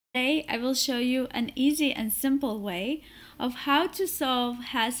Today, I will show you an easy and simple way of how to solve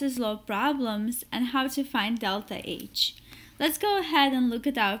Hess's Law problems and how to find delta H. Let's go ahead and look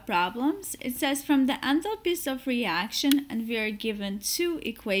at our problems. It says from the enthalpies of reaction, and we are given two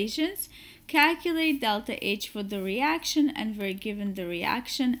equations. Calculate delta H for the reaction, and we're given the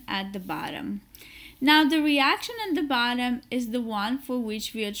reaction at the bottom. Now, the reaction at the bottom is the one for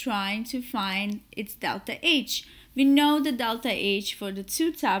which we are trying to find its delta H. We know the delta H for the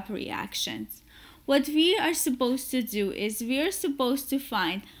two top reactions. What we are supposed to do is we are supposed to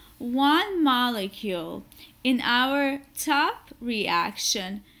find one molecule in our top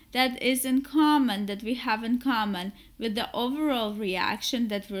reaction that is in common, that we have in common with the overall reaction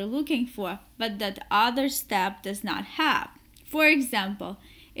that we're looking for, but that other step does not have. For example,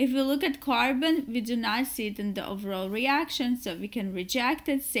 if we look at carbon, we do not see it in the overall reaction, so we can reject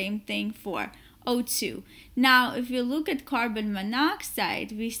it. Same thing for O2. Now, if we look at carbon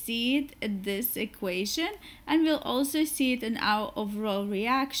monoxide, we see it in this equation, and we'll also see it in our overall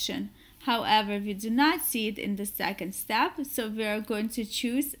reaction. However, we do not see it in the second step, so we are going to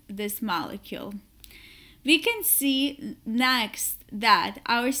choose this molecule. We can see next that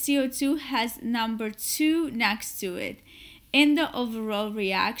our CO2 has number 2 next to it. In the overall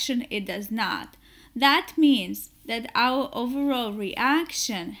reaction, it does not. That means that our overall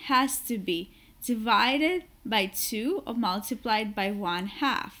reaction has to be divided by 2 or multiplied by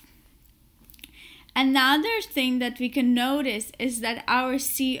 1/2. Another thing that we can notice is that our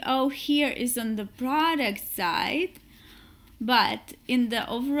CO here is on the product side, but in the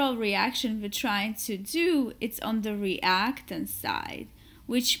overall reaction we're trying to do, it's on the reactant side,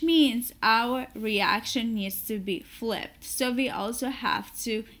 which means our reaction needs to be flipped. So we also have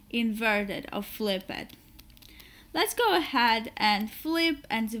to invert it or flip it. Let's go ahead and flip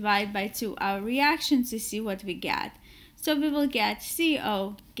and divide by 2 our reaction to see what we get. So we will get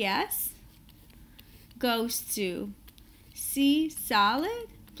CO gas goes to C solid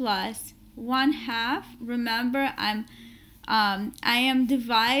plus 1/2. Remember, I am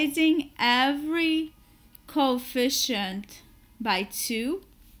dividing every coefficient by 2,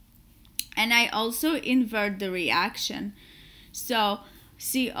 and I also invert the reaction. So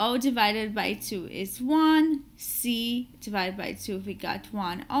CO divided by 2 is 1, C divided by 2 we got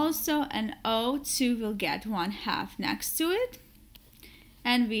 1 also, and O2 will get 1/2 next to it,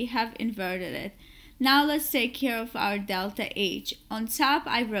 and we have inverted it. Now let's take care of our delta H. On top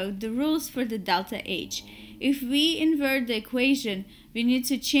I wrote the rules for the delta H. If we invert the equation, we need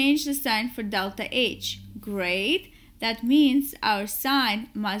to change the sign for delta H. Great. That means our sign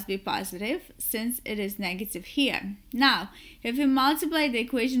must be positive since it is negative here. Now, if we multiply the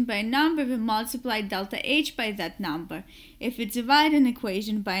equation by a number, we multiply delta H by that number. If we divide an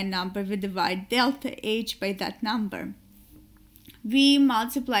equation by a number, we divide delta H by that number. We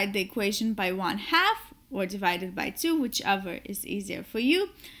multiplied the equation by 1/2 or divided by 2, whichever is easier for you.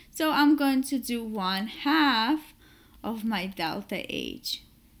 So I'm going to do 1/2 of my delta H.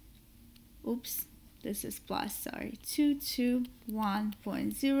 Oops. This is plus, sorry,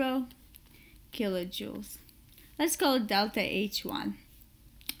 221.0 kilojoules. Let's call it delta H1.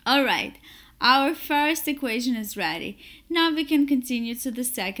 All right, our first equation is ready. Now we can continue to the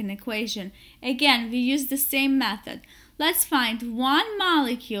second equation. Again, we use the same method. Let's find one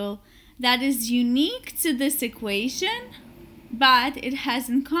molecule that is unique to this equation, but it has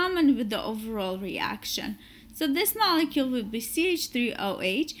in common with the overall reaction. So this molecule will be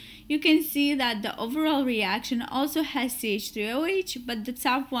CH3OH. You can see that the overall reaction also has CH3OH, but the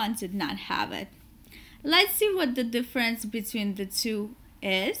top one did not have it. Let's see what the difference between the two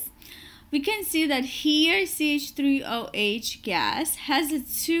is. We can see that here CH3OH gas has a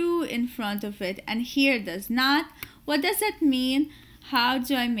 2 in front of it, and here does not. What does that mean? How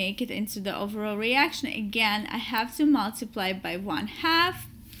do I make it into the overall reaction? Again, I have to multiply by 1/2.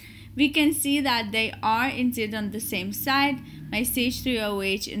 We can see that they are indeed on the same side. My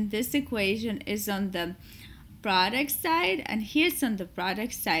CH3OH in this equation is on the product side, and here's on the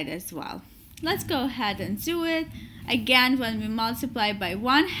product side as well. Let's go ahead and do it. Again, when we multiply by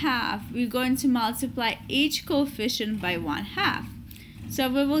 1/2, we're going to multiply each coefficient by 1/2. So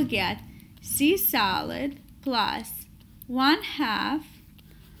we will get C solid plus 1/2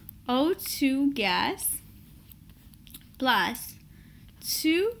 O2 gas plus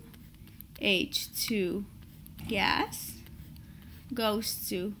 2H2 gas goes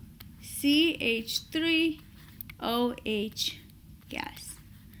to CH3OH gas.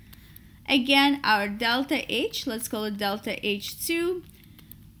 Again, our delta H, let's call it delta H2.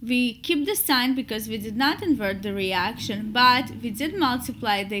 We keep the sign because we did not invert the reaction, but we did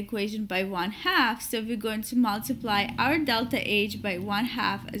multiply the equation by 1/2, so we're going to multiply our delta H by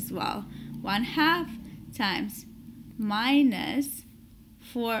 1/2 as well. 1/2 times minus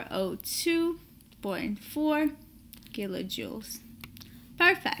 402.4 kilojoules.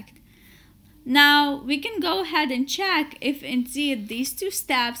 Perfect. Now we can go ahead and check if indeed these two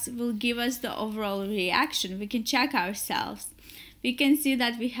steps will give us the overall reaction. We can check ourselves. We can see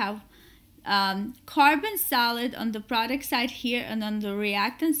that we have carbon solid on the product side here and on the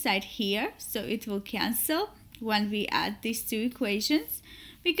reactant side here, so it will cancel when we add these two equations.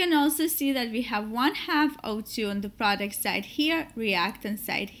 We can also see that we have 1/2 O2 on the product side here, reactant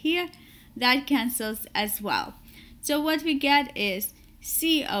side here. That cancels as well. So what we get is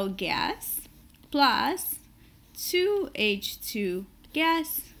CO gas plus 2H2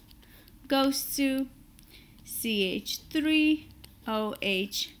 gas goes to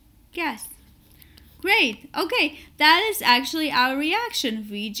CH3OH gas. Great. Okay, that is actually our reaction.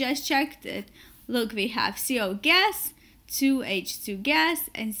 We just checked it. Look, we have CO gas, 2H2 gas,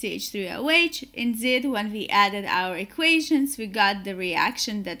 and CH3OH. Indeed, when we added our equations, we got the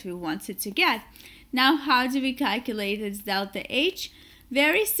reaction that we wanted to get. Now, how do we calculate its delta H?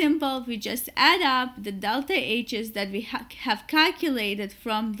 Very simple. We just add up the delta H's that we have calculated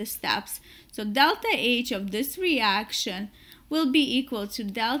from the steps. So delta H of this reaction will be equal to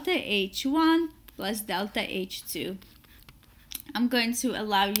delta H1 plus delta H2. I'm going to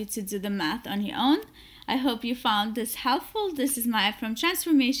allow you to do the math on your own. I hope you found this helpful. This is Maya from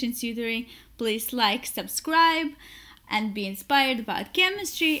Transformation Tutoring. Please like, subscribe, and be inspired about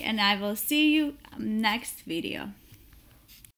chemistry, and I will see you next video.